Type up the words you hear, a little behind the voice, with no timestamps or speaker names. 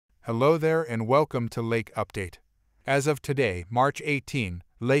Hello there and welcome to Lake Update. As of today, March 18,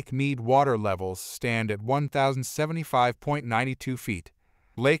 Lake Mead water levels stand at 1,075.92 feet.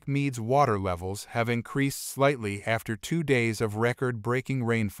 Lake Mead's water levels have increased slightly after 2 days of record-breaking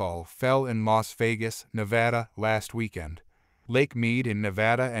rainfall fell in Las Vegas, Nevada last weekend. Lake Mead in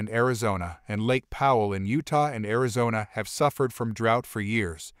Nevada and Arizona and Lake Powell in Utah and Arizona have suffered from drought for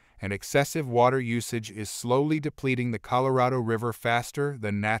years, and excessive water usage is slowly depleting the Colorado River faster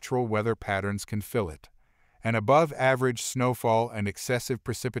than natural weather patterns can fill it. An above-average snowfall and excessive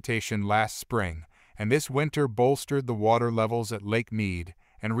precipitation last spring and this winter bolstered the water levels at Lake Mead,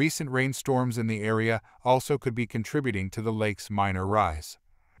 and recent rainstorms in the area also could be contributing to the lake's minor rise.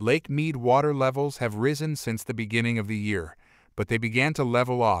 Lake Mead water levels have risen since the beginning of the year, but they began to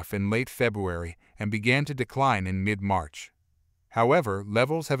level off in late February and began to decline in mid-March. However,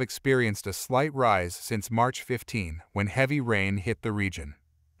 levels have experienced a slight rise since March 15, when heavy rain hit the region.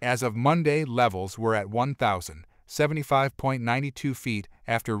 As of Monday, levels were at 1,075.92 feet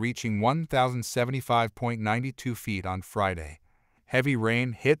after reaching 1,075.92 feet on Friday. Heavy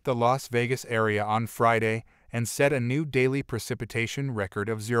rain hit the Las Vegas area on Friday and set a new daily precipitation record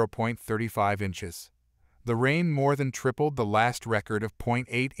of 0.35 inches. The rain more than tripled the last record of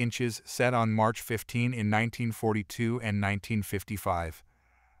 0.8 inches set on March 15 in 1942 and 1955.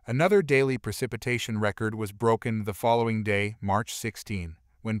 Another daily precipitation record was broken the following day, March 16,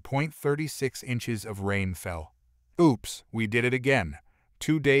 when 0.36 inches of rain fell. Oops, we did it again.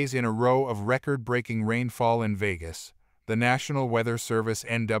 2 days in a row of record-breaking rainfall in Vegas. The National Weather Service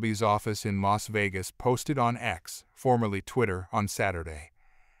NW's office in Las Vegas posted on X, formerly Twitter, on Saturday.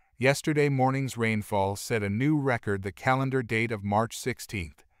 Yesterday morning's rainfall set a new record the calendar date of March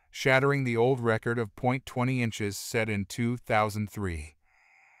 16, shattering the old record of 0.20 inches set in 2003.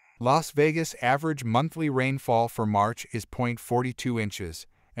 Las Vegas' average monthly rainfall for March is 0.42 inches,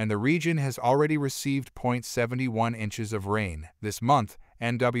 and the region has already received 0.71 inches of rain this month,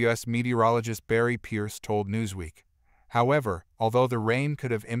 NWS meteorologist Barry Pierce told Newsweek. However, although the rain could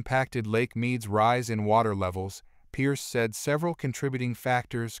have impacted Lake Mead's rise in water levels, Pierce said several contributing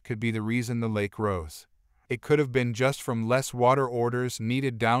factors could be the reason the lake rose. It could have been just from less water orders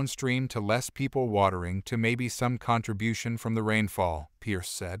needed downstream to less people watering to maybe some contribution from the rainfall, Pierce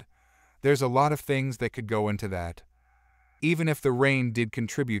said. There's a lot of things that could go into that. Even if the rain did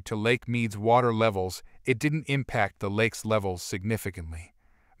contribute to Lake Mead's water levels, it didn't impact the lake's levels significantly.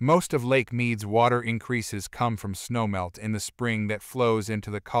 Most of Lake Mead's water increases come from snowmelt in the spring that flows into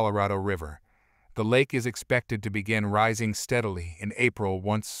the Colorado River. The lake is expected to begin rising steadily in April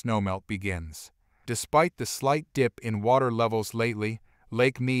once snowmelt begins. Despite the slight dip in water levels lately,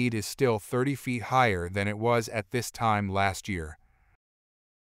 Lake Mead is still 30 feet higher than it was at this time last year,